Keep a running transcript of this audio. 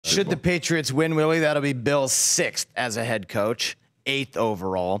Should the Patriots win, Willie, that'll be Bill's 6th as a head coach, 8th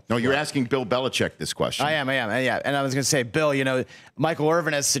overall. No, you're asking Bill Belichick this question. I am, yeah. And I was going to say, Bill, you know, Michael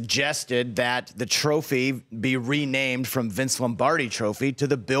Irvin has suggested that the trophy be renamed from Vince Lombardi Trophy to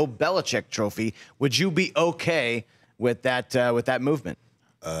the Bill Belichick Trophy. Would you be okay with that movement?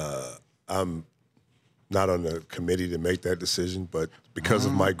 I'm not on the committee to make that decision, but because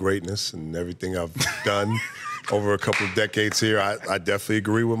of my greatness and everything I've done over a couple of decades here, I definitely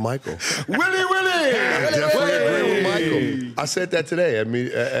agree with Michael. Willie! I definitely agree with Michael. I said that today at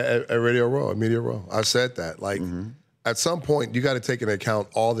Radio Row, at Media Row. I said that. Like, at some point, you got to take into account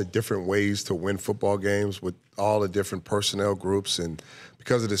all the different ways to win football games with all the different personnel groups, and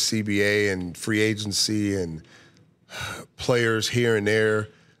because of the CBA and free agency and players here and there,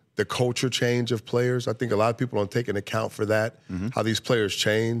 the culture change of players. I think a lot of people don't take into account for that, how these players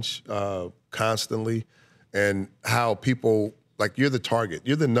change constantly, and how people, like, you're the target.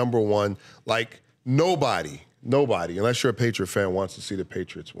 You're the number one. Like, nobody, unless you're a Patriot fan, wants to see the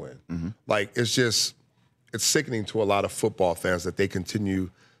Patriots win. Like, it's sickening to a lot of football fans that they continue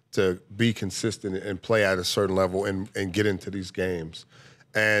to be consistent and play at a certain level and get into these games.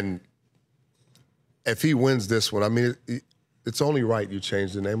 And if he wins this one, I mean, it's only right you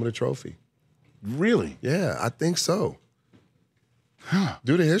change the name of the trophy. Really? Yeah, I think so.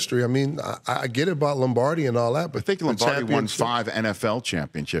 Due to history, I mean, I get it about Lombardi and all that, but I think Lombardi won 5 NFL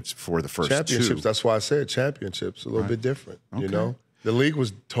championships for the first championships. 2. That's why I said championships. A little bit different, you know? The league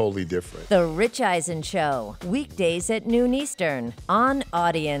was totally different. The Rich Eisen Show, weekdays at noon Eastern on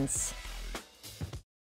Audience.